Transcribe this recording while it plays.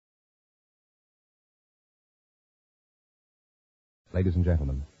Ladies and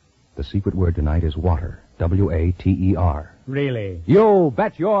gentlemen, the secret word tonight is water. W-A-T-E-R. Really? You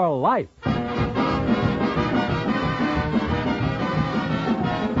bet your life.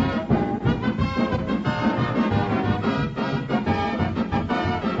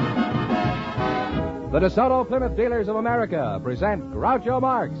 The DeSoto Plymouth Dealers of America present Groucho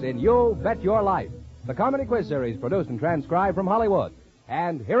Marx in You Bet Your Life, the comedy quiz series produced and transcribed from Hollywood.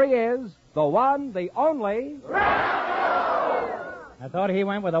 And here he is, the one, the only... Groucho! I thought he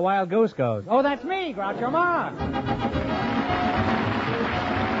went where the wild goose goes. Oh, that's me, Groucho Marx.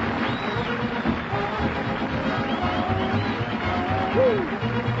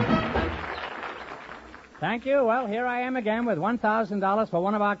 Thank you. Well, here I am again with $1,000 for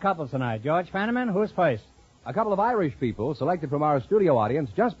one of our couples tonight. George Fenneman, who's first? A couple of Irish people selected from our studio audience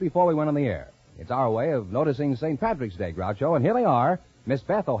just before we went on the air. It's our way of noticing St. Patrick's Day, Groucho, and here they are, Miss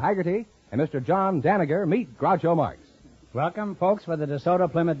Beth O'Haggerty and Mr. John Daniger. Meet Groucho Marx. Welcome, folks, for the DeSoto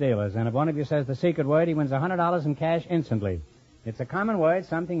Plymouth Dealers. And if one of you says the secret word, he wins $100 in cash instantly. It's a common word,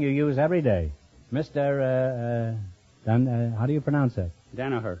 something you use every day. Mr. how do you pronounce that?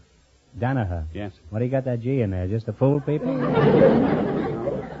 Danaher. Danaher? Yes. What do you got that G in there? Just to fool people?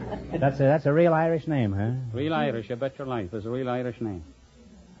 That's a real Irish name, huh? Real Irish, you bet your life. It's a real Irish name.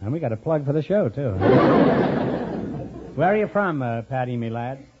 And we got a plug for the show, too. Where are you from, Paddy, me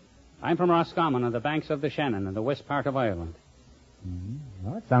lad? I'm from Roscommon on the banks of the Shannon in the west part of Ireland. Mm-hmm.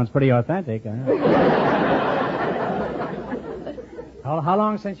 Well, it sounds pretty authentic, huh? How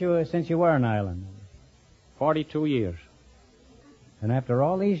long since you were in Ireland? 42 years. And after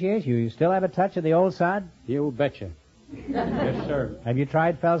all these years, you still have a touch of the old sod? You betcha. Yes, sir. Have you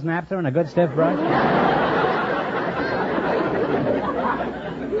tried Fell's Naphtha and a good stiff brush?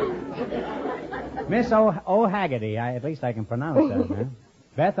 Miss O'Haggerty, at least I can pronounce that, huh?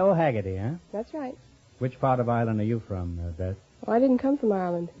 Beth O'Haggerty, huh? That's right. Which part of Ireland are you from, Beth? Well, I didn't come from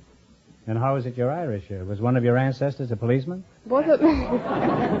Ireland. And how is it you're Irish? Was one of your ancestors a policeman? Both of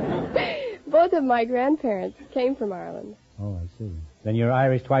my grandparents came from Ireland. Oh, I see. Then you're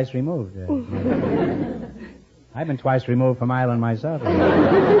Irish twice removed. I've been twice removed from Ireland myself. Well,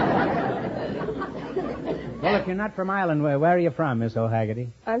 if you're not from Ireland, where are you from, Miss O'Haggerty?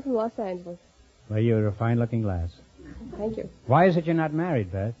 I'm from Los Angeles. Well, you're a fine-looking lass. Thank you. Why is it you're not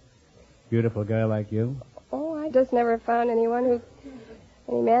married, Beth? Beautiful girl like you. Oh, I just never found any man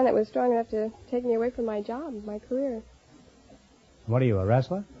that was strong enough to take me away from my job, my career. What are you, a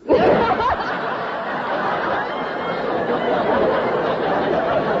wrestler?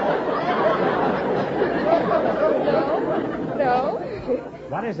 No.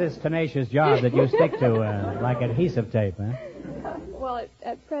 What is this tenacious job that you stick to like adhesive tape, huh? Well,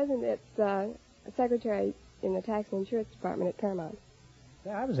 at present, it's a secretary in the tax and insurance department at Paramount.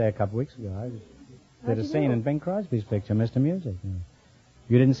 Yeah, I was there a couple weeks ago. I did a scene in Bing Crosby's picture, Mr. Music.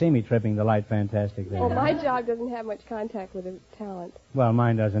 You didn't see me tripping the light fantastic there. Well, my job doesn't have much contact with the talent. Well,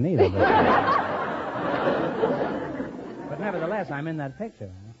 mine doesn't either. But nevertheless, I'm in that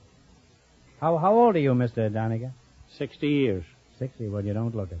picture. How old are you, Mr. Doniger? 60 years. 60? Well, you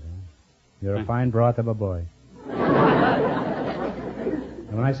don't look it, huh? You're a fine broth of a boy.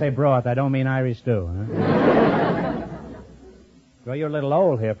 And when I say broth, I don't mean Irish stew, huh? Well, you're a little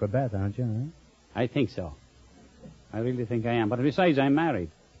old here for Beth, aren't you, huh? I think so. I really think I am. But besides, I'm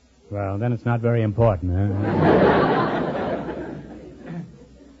married. Well, then it's not very important, huh?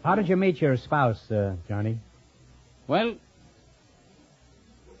 How did you meet your spouse, Johnny? Well,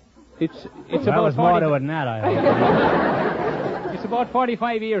 it's well, about... There's more to it than that, I hope. It's about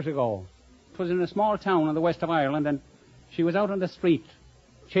 45 years ago. It was in a small town in the west of Ireland, and she was out on the street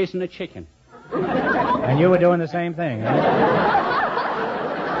chasing a chicken. And you were doing the same thing, huh?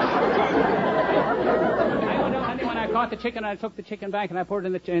 When I caught the chicken, I took the chicken back and I put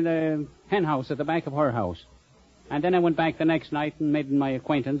it in the hen house at the back of her house. And then I went back the next night and made my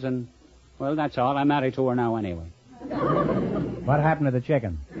acquaintance, and, well, that's all. I'm married to her now anyway. What happened to the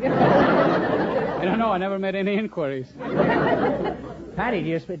chicken? I don't know. I never made any inquiries. Paddy, do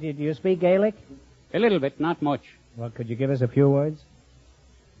you speak Gaelic? A little bit, not much. Well, could you give us a few words?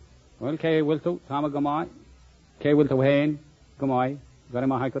 Well, K Wilto, Tama Gamai, K Wilto Hain, Gamai,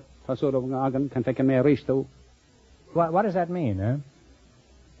 Garima Haikut, Tasur of Nagan, can take a mere risto. What does that mean, huh?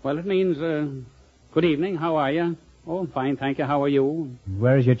 Well, it means, good evening, how are you? Oh, I'm fine, thank you, how are you?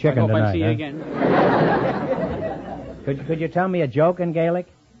 Where's your chicken tonight? I hope I'll see you again. Could you tell me a joke in Gaelic?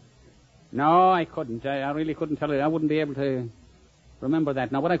 No, I couldn't. I really couldn't tell you. I wouldn't be able to remember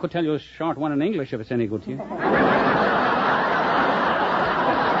that. Now, what I could tell you is a short one in English, if it's any good to you.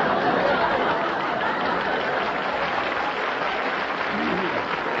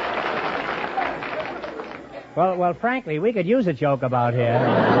 Well, frankly, we could use a joke about here.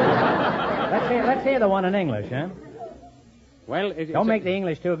 Let's hear the one in English, huh? Well, don't make the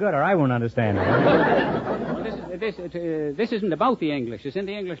English too good, or I won't understand it. This isn't about the English. It's in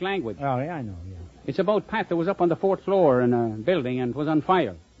the English language. Oh, yeah, I know. Yeah. It's about Pat that was up on the 4th floor in a building and was on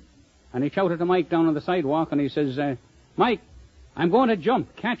fire. And he shouted to Mike down on the sidewalk, and he says, Mike, I'm going to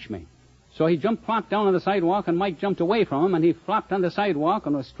jump. Catch me. So he flopped down on the sidewalk, and Mike jumped away from him, and he flopped on the sidewalk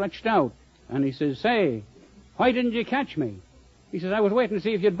and was stretched out. And he says, say, why didn't you catch me? He says, I was waiting to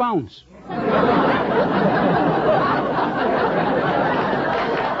see if you'd bounce.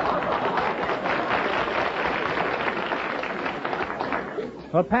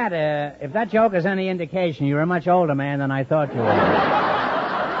 Well, Pat, if that joke is any indication, you're a much older man than I thought you were.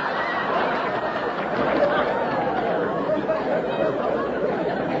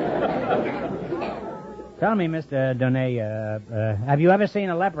 Tell me, Mr. Donay, have you ever seen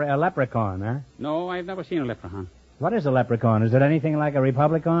a leprechaun, huh? No, I've never seen a leprechaun. What is a leprechaun? Is it anything like a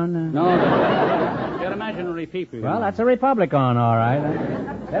republican? No, they're imaginary people. Well, that's a republican, all right.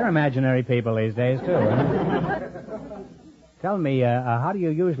 They're imaginary people these days, too. Huh? Tell me, how do you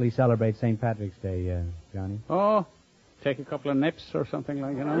usually celebrate St. Patrick's Day, Johnny? Oh, take a couple of nips or something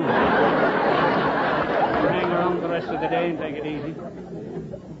like, hang around the rest of the day and take it easy.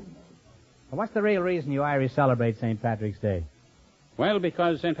 What's the real reason you Irish celebrate St. Patrick's Day? Well,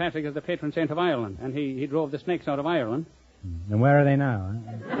 because St. Patrick is the patron saint of Ireland, and he drove the snakes out of Ireland. And where are they now?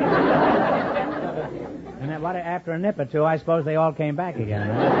 Huh? And then what, after a nip or two, I suppose they all came back again.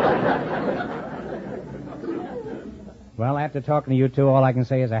 Huh? Well, after talking to you two, all I can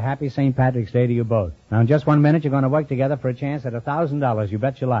say is a happy St. Patrick's Day to you both. Now, in just 1 minute, you're going to work together for a chance at $1,000. You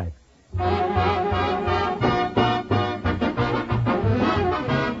bet your life.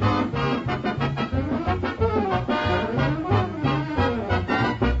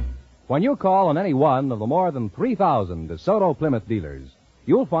 When you call on any one of the more than 3,000 DeSoto Plymouth dealers,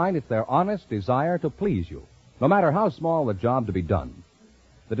 you'll find it's their honest desire to please you, no matter how small the job to be done.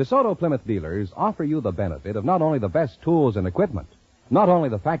 The DeSoto Plymouth dealers offer you the benefit of not only the best tools and equipment, not only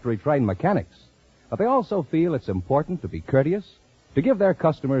the factory-trained mechanics, but they also feel it's important to be courteous, to give their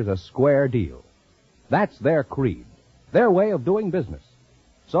customers a square deal. That's their creed, their way of doing business.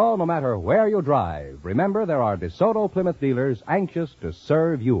 So no matter where you drive, remember there are DeSoto Plymouth dealers anxious to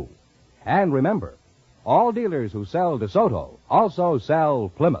serve you. And remember, all dealers who sell DeSoto also sell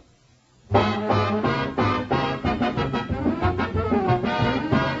Plymouth.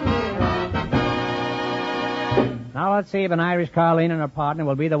 Now let's see if an Irish Carleen and her partner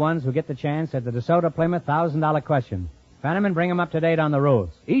will be the ones who get the chance at the DeSoto Plymouth $1,000 question. Fenneman, bring them up to date on the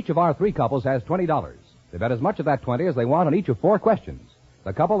rules. Each of our three couples has $20. They bet as much of that 20 as they want on each of 4 questions.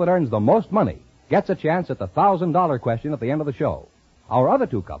 The couple that earns the most money gets a chance at the $1,000 question at the end of the show. Our other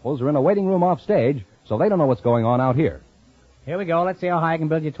 2 couples are in a waiting room off stage, so they don't know what's going on out here. Here we go. Let's see how high I can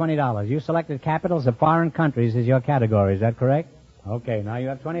build you $20. You selected capitals of foreign countries as your category. Is that correct? Okay, now you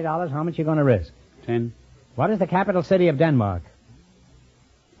have $20. How much are you going to risk? 10. What is the capital city of Denmark?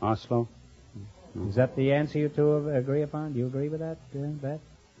 Oslo. Is that the answer you two agree upon? Do you agree with that, Beth?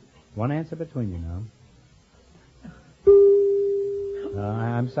 One answer between you now.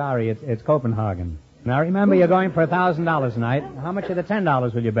 I'm sorry, it's Copenhagen. Now remember, you're going for $1,000 tonight. How much of the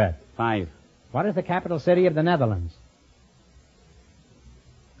 $10 will you bet? 5. What is the capital city of the Netherlands?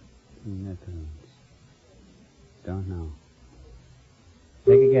 Netherlands. Don't know.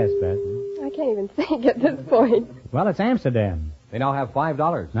 Take a guess, Beth. I can't even think at this point. Well, it's Amsterdam. They now have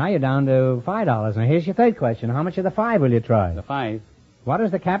 $5. Now you're down to $5. Now here's your third question. How much of the 5 will you try? The 5. What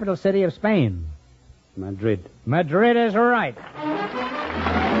is the capital city of Spain? Madrid. Madrid is right.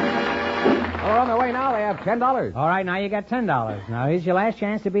 Well, they're on their way now. They have $10. All right, now you got $10. Now here's your last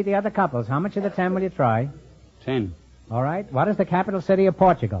chance to beat the other couples. How much of the 10 will you try? 10. All right. What is the capital city of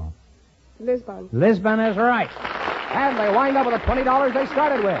Portugal? Lisbon. Lisbon is right. And they wind up with the $20 they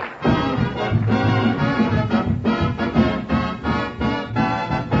started with.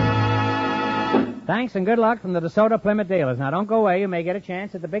 Thanks and good luck from the DeSoto Plymouth dealers. Now, don't go away. You may get a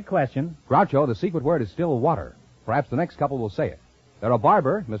chance at the big question. Groucho, the secret word is still water. Perhaps the next couple will say it. They're a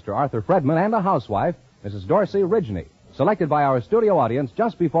barber, Mr. Arthur Fredman, and a housewife, Mrs. Dorsey Ridgeny, selected by our studio audience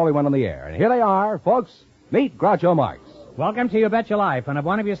just before we went on the air. And here they are, folks. Meet Groucho Marx. Welcome to You Bet Your Life. And if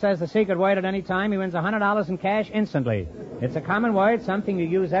one of you says the secret word at any time, he wins $100 in cash instantly. It's a common word, something you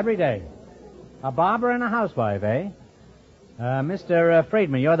use every day. A barber and a housewife, eh? Mr.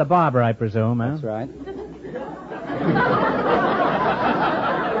 Friedman, you're the barber, I presume, huh? That's right.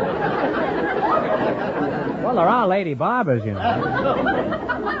 Well, there are lady barbers, you know.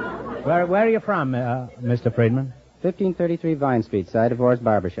 Where are you from, Mr. Friedman? 1533 Vine Street, side of Orr's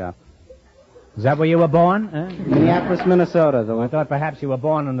Barber Shop. Is that where you were born? Huh? Minneapolis, Minnesota. I thought perhaps you were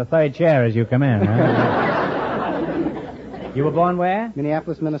born on the third chair as you come in. Huh? You were born where?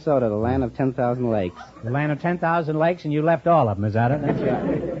 Minneapolis, Minnesota, the land of 10,000 lakes. The land of 10,000 lakes, and you left all of them, is that it? That's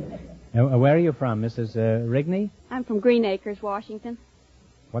right. Where are you from, Mrs. Rigney? I'm from Green Acres, Washington.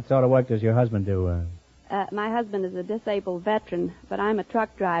 What sort of work does your husband do? My husband is a disabled veteran, but I'm a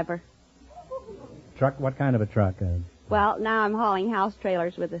truck driver. Truck? What kind of a truck? Well, now I'm hauling house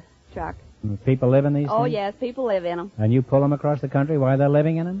trailers with a truck. People live in these Oh, things? yes, people live in them. And you pull them across the country while they're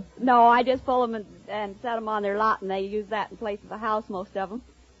living in them? No, I just pull them and set them on their lot, and they use that in place of the house, most of them.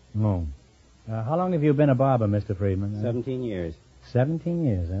 Oh. How long have you been a barber, Mr. Friedman? 17 years. 17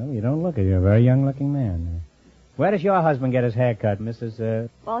 years, huh? You don't look it. You're a very young-looking man. Where does your husband get his hair cut, Mrs.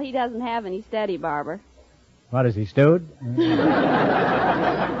 Well, he doesn't have any steady barber. What, is he stewed?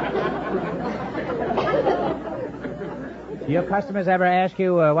 Do your customers ever ask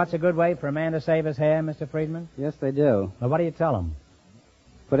you what's a good way for a man to save his hair, Mr. Friedman? Yes, they do. Well, what do you tell them?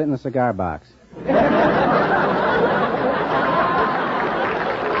 Put it in the cigar box.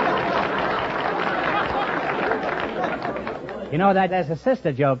 You know, that there's a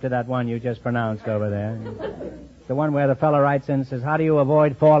sister joke to that one you just pronounced over there. The one where the fellow writes in and says, how do you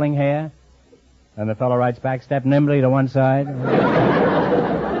avoid falling hair? And the fellow writes back, step nimbly to one side.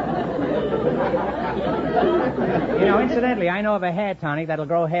 You know, incidentally, I know of a hair tonic that'll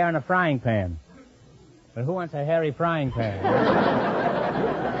grow hair in a frying pan. But who wants a hairy frying pan?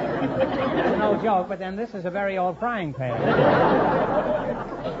 No joke, but then this is a very old frying pan.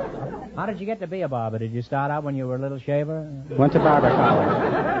 How did you get to be a barber? Did you start out when you were a little shaver? Went to barber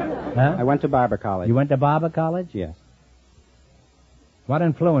college. Huh? I went to barber college. You went to barber college? Yes. What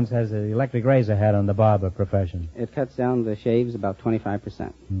influence has the electric razor had on the barber profession? It cuts down the shaves about 25%.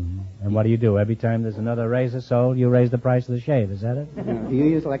 Mm-hmm. And what do you do? Every time there's another razor sold, you raise the price of the shave. Is that it? Do you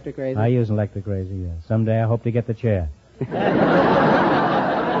use electric razor? I use an electric razor, yes. Someday I hope to get the chair.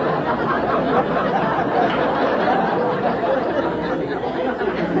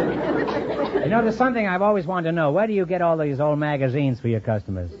 You know, there's something I've always wanted to know. Where do you get all these old magazines for your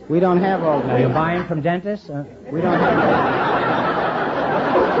customers? We don't have old Are you buying from dentists? We don't have...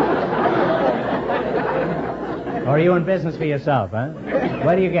 Or are you in business for yourself, huh?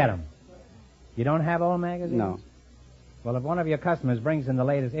 Where do you get them? You don't have old magazines? No. Well, if one of your customers brings in the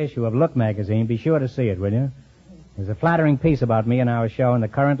latest issue of Look magazine, be sure to see it, will you? There's a flattering piece about me and our show in the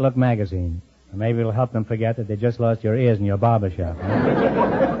current Look magazine. Maybe it'll help them forget that they just lost your ears in your barber shop.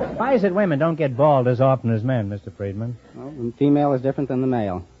 Huh? Why is it women don't get bald as often as men, Mr. Friedman? Well, the female is different than the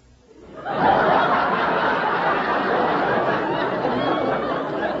male.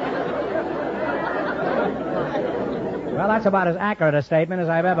 Well, that's about as accurate a statement as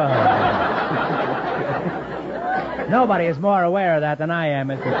I've ever heard. Nobody is more aware of that than I am,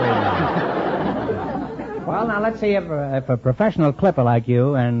 Mr. Friedman. Well, now, let's see if a professional clipper like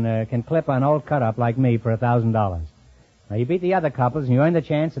you and can clip an old cut-up like me for $1,000. Now, you beat the other couples, and you earn the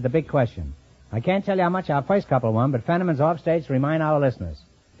chance at the big question. I can't tell you how much our first couple won, but Fenneman's offstage to remind our listeners.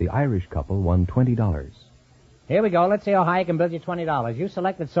 The Irish couple won $20. Here we go. Let's see how high I can build you $20. You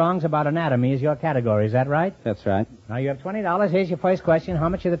selected songs about anatomy as your category. Is that right? That's right. Now, you have $20. Here's your first question. How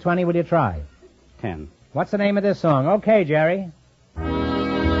much of the 20 will you try? 10. What's the name of this song? Okay, Jerry.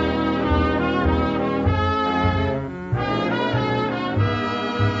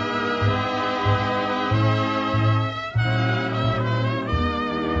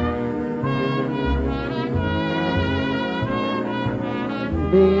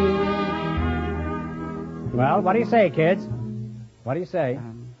 Well, what do you say, kids? What do you say?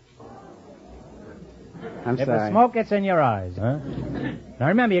 I'm If sorry. the smoke gets in your eyes, huh? Now,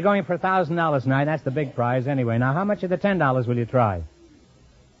 remember, you're going for $1,000 tonight. That's the big prize anyway. Now, how much of the $10 will you try?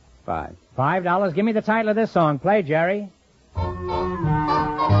 5. $5. Give me the title of this song. Play, Jerry. Tiptoe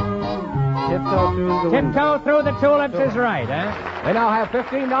Through the Tulips is right, huh? They now have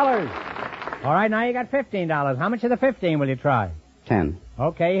 $15. All right, now you got $15. How much of the 15 will you try? 10.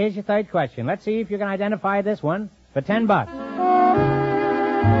 Okay, here's your third question. Let's see if you can identify this one for $10.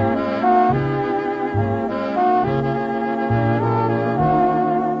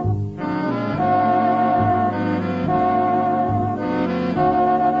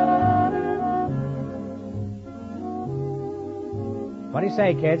 What do you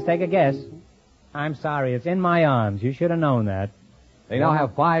say, kids? Take a guess. I'm sorry, it's In My Arms. You should have known that. They now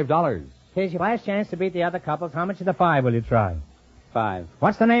have $5. Here's your last chance to beat the other couples. How much of the 5 will you try? 5.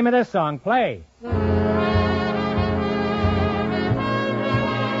 What's the name of this song? Play. Take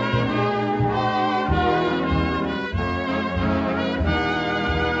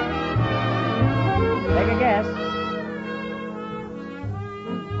a guess.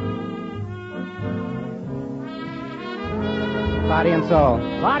 Body and soul.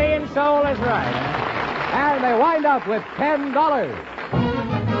 Body and soul is right. And they wind up with $10.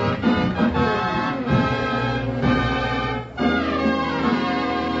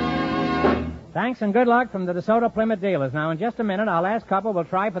 Thanks and good luck from the DeSoto Plymouth dealers. Now, in just a minute, our last couple will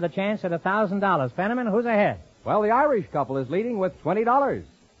try for the chance at $1,000. Fenneman, who's ahead? Well, the Irish couple is leading with $20.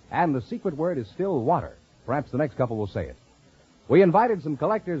 And the secret word is still water. Perhaps the next couple will say it. We invited some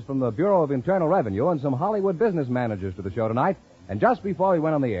collectors from the Bureau of Internal Revenue and some Hollywood business managers to the show tonight. And just before we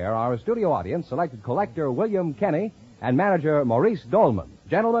went on the air, our studio audience selected collector William Kenny and manager Maurice Dolman.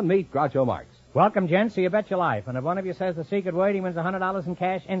 Gentlemen, meet Groucho Marx. Welcome, gents, so you bet your life. And if one of you says the secret word, he wins $100 in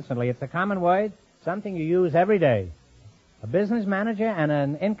cash instantly. It's a common word, something you use every day. A business manager and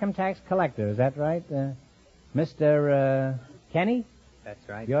an income tax collector, is that right? Mr. Kenny? That's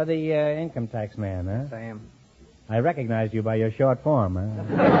right. You're the income tax man, huh? Yes, I am. I recognized you by your short form, huh?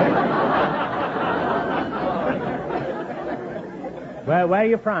 Where are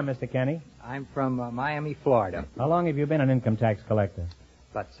you from, Mr. Kenny? I'm from Miami, Florida. How long have you been an income tax collector?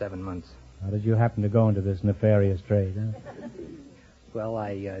 About 7 months. How did you happen to go into this nefarious trade, huh? Well,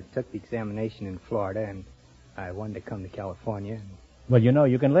 I took the examination in Florida, and I wanted to come to California. Well, you know,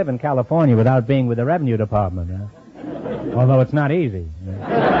 you can live in California without being with the Revenue Department, huh? Although it's not easy.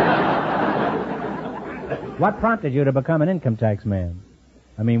 What prompted you to become an income tax man?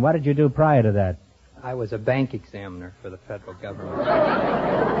 I mean, what did you do prior to that? I was a bank examiner for the federal government.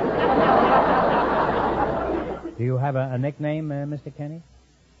 Do you have a nickname, Mr. Kenny?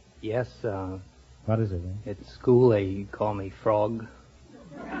 Yes, What is it? at school they call me Frog.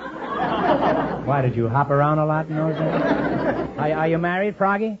 Why, did you hop around a lot in those days? Are you married,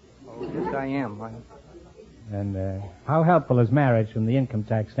 Froggy? Oh, yes, I am. And how helpful is marriage from the income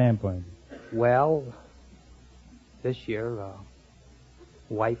tax standpoint? Well, this year,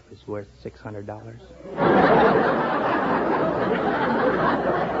 wife is worth $600.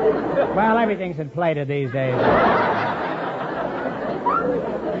 Well, everything's inflated these days.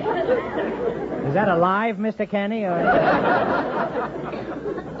 Is that alive, Mr. Kenny, or...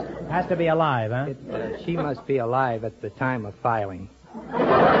 Has to be alive, huh? She must be alive at the time of filing.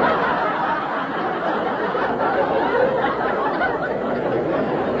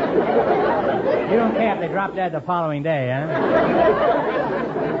 You don't care if they drop dead the following day, huh?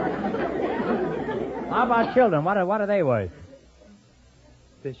 How about children? What are they worth?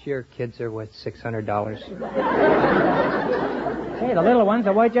 This year, kids are worth $600. Hey, the little ones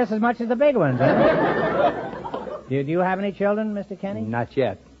are worth just as much as the big ones, huh? Do you have any children, Mr. Kenny? Not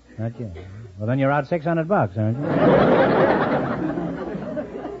yet. Not yet. Well, then you're out $600, aren't you?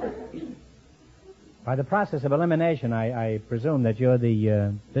 By the process of elimination, I presume that you're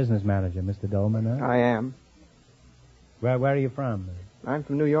the business manager, Mr. Dolman, huh? I am. Where are you from? I'm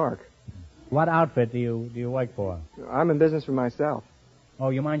from New York. What outfit do you work for? I'm in business for myself. Oh,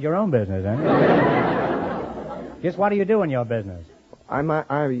 you mind your own business, huh? Just what do you do in your business? I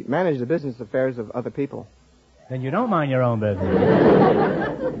manage the business affairs of other people. Then you don't mind your own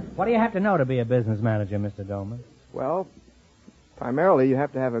business. What do you have to know to be a business manager, Mr. Dolman? Well, primarily you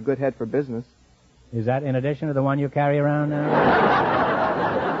have to have a good head for business. Is that in addition to the one you carry around now?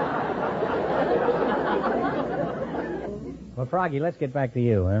 Well, Froggy, let's get back to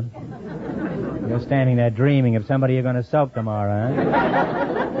you, huh? You're standing there dreaming of somebody you're going to soak tomorrow,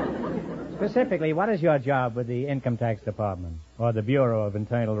 huh? Specifically, what is your job with the Income Tax Department or the Bureau of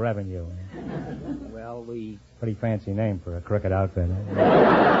Internal Revenue? Well, Pretty fancy name for a crooked outfit, huh?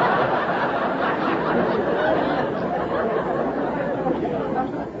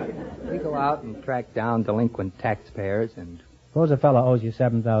 we go out and track down delinquent taxpayers, and Suppose a fellow owes you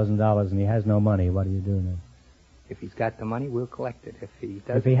 $7,000 and he has no money. What do you do then? if he's got the money, we'll collect it. If he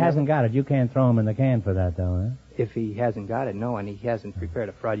doesn't, If he hasn't got it, you can't throw him in the can for that, though, huh? If he hasn't got it, no, and he hasn't prepared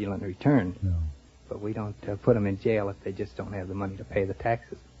a fraudulent return. No. But we don't put them in jail if they just don't have the money to pay the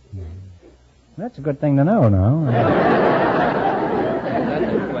taxes. That's a good thing to know, no? That's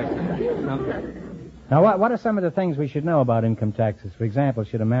a question. Now, what are some of the things we should know about income taxes? For example,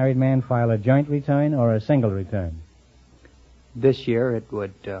 should a married man file a joint return or a single return? This year, it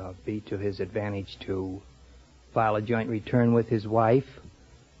would be to his advantage to file a joint return with his wife,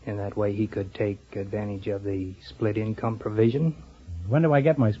 and that way he could take advantage of the split income provision. When do I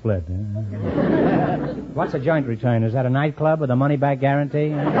get my split? What's a joint return? Is that a nightclub with a money-back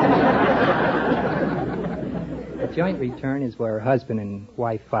guarantee? A joint return is where husband and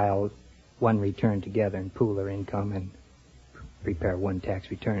wife file one return together and pool their income and prepare one tax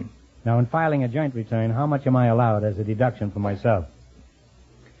return. Now, in filing a joint return, how much am I allowed as a deduction for myself?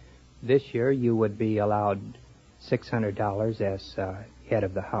 This year, you would be allowed $600 as head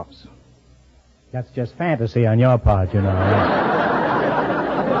of the house. That's just fantasy on your part, you know.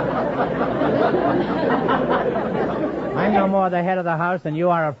 I'm no more the head of the house than you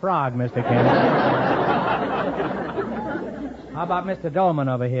are a frog, Mr. Kenny. How about Mr. Dolman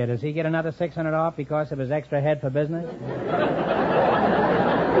over here? Does he get another $600 off because of his extra head for business?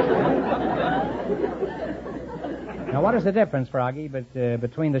 Now, what is the difference, Froggy,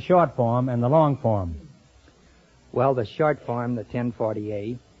 between the short form and the long form? Well, the short form, the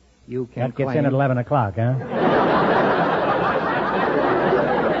 1040A, you can That gets claim... in at 11 o'clock, huh?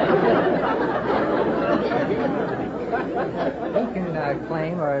 You can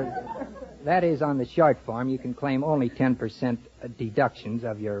claim, or that is on the short form, you can claim only 10% deductions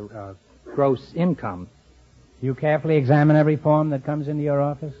of your gross income. You carefully examine every form that comes into your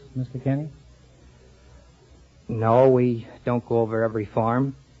office, Mr. Kenny? No, we don't go over every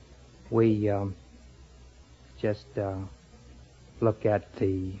form. We just look at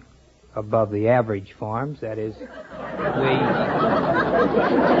the above the average forms. That is,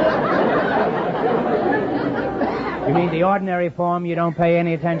 You mean the ordinary form you don't pay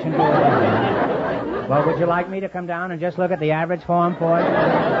any attention to? Well, would you like me to come down and just look at the average form for you?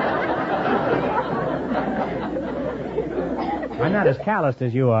 I'm not as calloused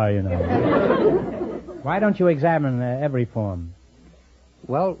as you are, you know. Why don't you examine every form?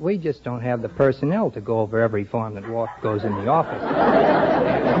 Well, we just don't have the personnel to go over every form that goes in the office.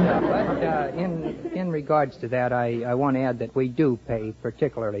 But in regards to that, I want to add that we do pay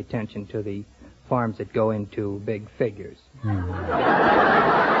particular attention to the forms that go into big figures.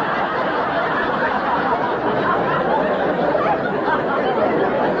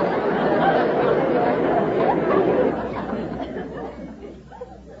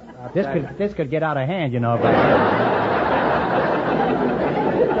 This could get out of hand, you know. But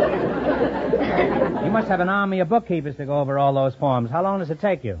you must have an army of bookkeepers to go over all those forms. How long does it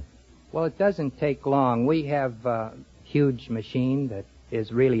take you? Well, it doesn't take long. We have a huge machine that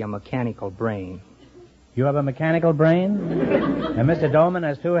is really a mechanical brain. You have a mechanical brain? And Mr. Dolman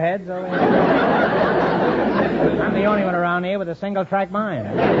has two heads over here? I'm the only one around here with a single-track mind.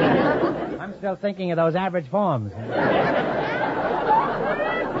 I'm still thinking of those average forms.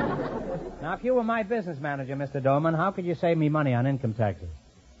 Now, if you were my business manager, Mr. Dolman, how could you save me money on income taxes?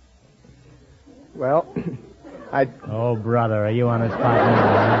 Well, Oh, brother, are you on the spot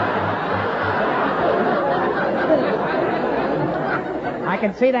now? I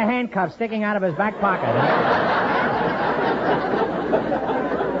can see the handcuffs sticking out of his back pocket.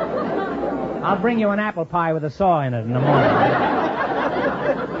 I'll bring you an apple pie with a saw in it in the morning.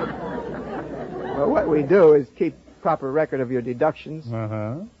 Well, what we do is keep proper record of your deductions.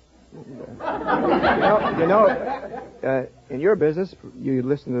 Uh-huh. In your business, you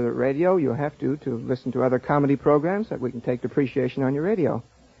listen to the radio. You have to listen to other comedy programs that we can take depreciation on your radio.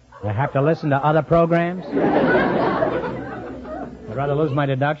 I have to listen to other programs? I'd rather lose my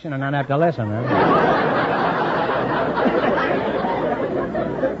deduction and not have to listen, huh?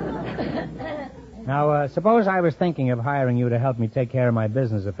 Now, suppose I was thinking of hiring you to help me take care of my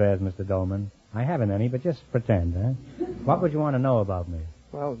business affairs, Mr. Dolman. I haven't any, but just pretend, huh? What would you want to know about me?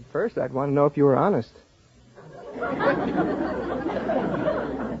 Well, first, I'd want to know if you were honest. If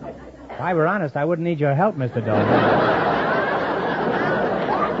I were honest, I wouldn't need your help, Mr. Dolman.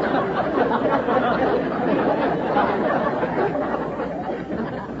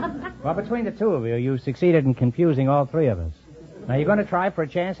 Well, between the two of you, you succeeded in confusing all three of us. Now, you're going to try for a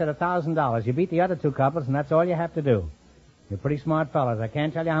chance at $1,000. You beat the other two couples, and that's all you have to do. You're pretty smart fellas. I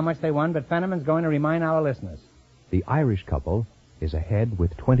can't tell you how much they won, but Fenneman's going to remind our listeners. The Irish couple is ahead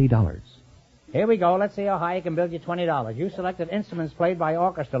with $20. Here we go. Let's see how high you can build your $20. You selected instruments played by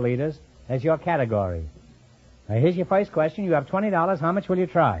orchestra leaders as your category. Now, here's your first question. You have $20. How much will you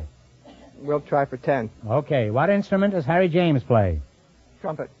try? We'll try for 10. Okay. What instrument does Harry James play?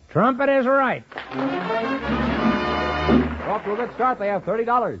 Trumpet. Trumpet is right. Off to a good start. They have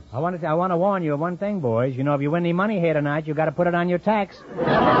 $30. I want to warn you of one thing, boys. You know, if you win any money here tonight, you've got to put it on your tax.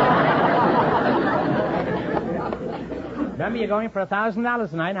 Remember, you're going for $1,000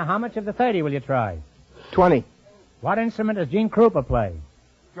 tonight. Now, how much of the 30 will you try? 20. What instrument does Gene Krupa play?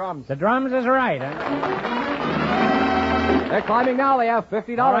 Drums. The drums is right. Huh? They're climbing now. They have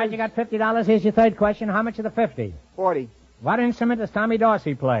 $50. All right, you got $50. Here's your third question. How much of the 50? 40. What instrument does Tommy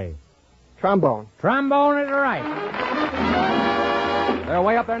Dorsey play? Trombone. Trombone is right. They're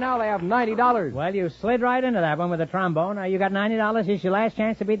way up there now. They have $90. Well, you slid right into that one with the trombone. Now, you got $90. Here's your last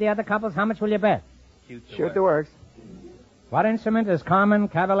chance to beat the other couples. How much will you bet? Shoot the works. What instrument does Carmen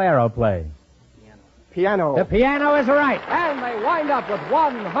Cavallero play? Piano. The piano is right. And they wind up with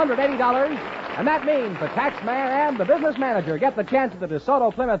 $180. And that means the tax man and the business manager get the chance at the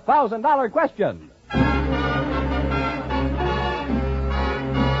DeSoto Plymouth $1,000 question.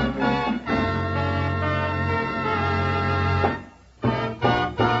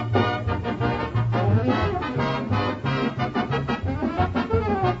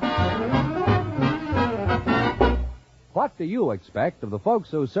 What do you expect of the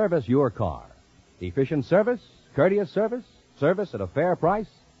folks who service your car? Efficient service? Courteous service? Service at a fair price?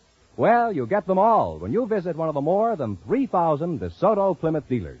 Well, you get them all when you visit one of the more than 3,000 DeSoto Plymouth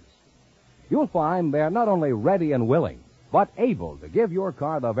dealers. You'll find they're not only ready and willing, but able to give your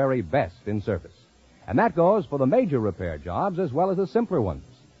car the very best in service. And that goes for the major repair jobs as well as the simpler ones.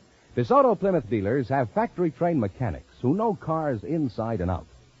 DeSoto Plymouth dealers have factory-trained mechanics who know cars inside and out,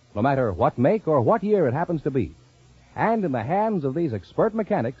 no matter what make or what year it happens to be. And in the hands of these expert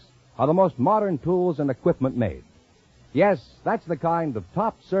mechanics are the most modern tools and equipment made. Yes, that's the kind of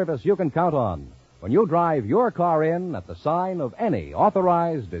top service you can count on when you drive your car in at the sign of any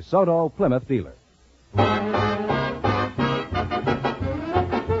authorized DeSoto Plymouth dealer.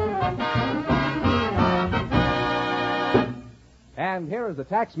 And here is the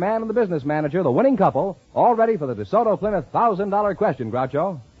tax man and the business manager, the winning couple, all ready for the DeSoto Plymouth $1,000 question,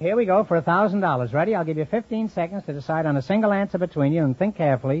 Groucho. Here we go for $1,000. Ready? I'll give you 15 seconds to decide on a single answer between you and think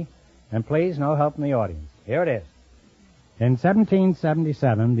carefully. And please, no help from the audience. Here it is. In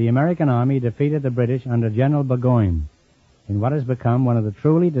 1777, the American Army defeated the British under General Burgoyne in what has become one of the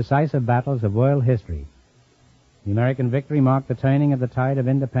truly decisive battles of world history. The American victory marked the turning of the tide of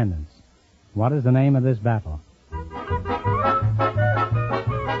independence. What is the name of this battle?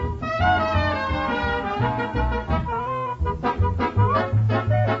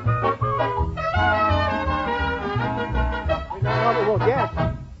 We'll guess.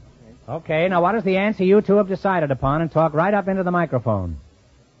 Okay, now what is the answer you two have decided upon, and talk right up into the microphone?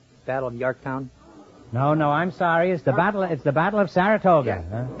 Battle of Yorktown? No, I'm sorry. It's the battle of Saratoga.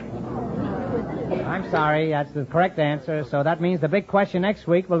 Yeah. Huh? I'm sorry. That's the correct answer. So that means the big question next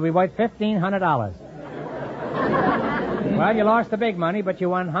week will be worth $1,500. Well, you lost the big money, but you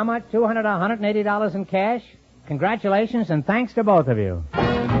won how much? $200, $180 in cash? Congratulations, and thanks to both of you.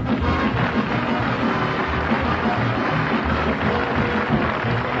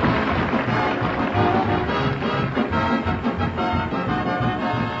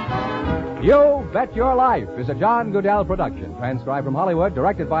 You Bet Your Life is a John Goodell production, transcribed from Hollywood,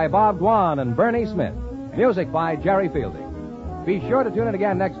 directed by Bob Dwan and Bernie Smith. Music by Jerry Fielding. Be sure to tune in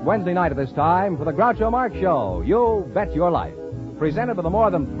again next Wednesday night at this time for the Groucho Marx Show, You Bet Your Life, presented by the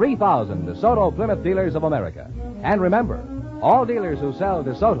more than 3,000 DeSoto Plymouth dealers of America. And remember, all dealers who sell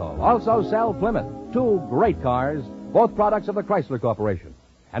DeSoto also sell Plymouth, two great cars, both products of the Chrysler Corporation.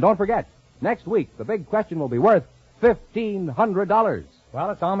 And don't forget, next week the big question will be worth $1,500. Well,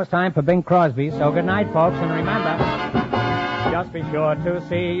 it's almost time for Bing Crosby, so good night, folks, and remember, just be sure to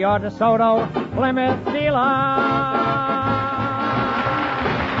see your DeSoto Plymouth dealer.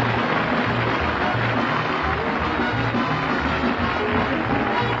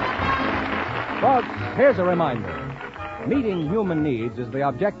 Folks, here's a reminder. Meeting human needs is the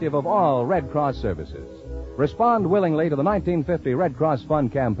objective of all Red Cross services. Respond willingly to the 1950 Red Cross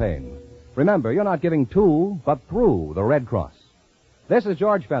Fund campaign. Remember, you're not giving to, but through the Red Cross. This is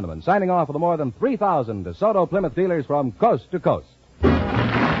George Fenneman signing off for the more than 3,000 DeSoto Plymouth dealers from coast to coast.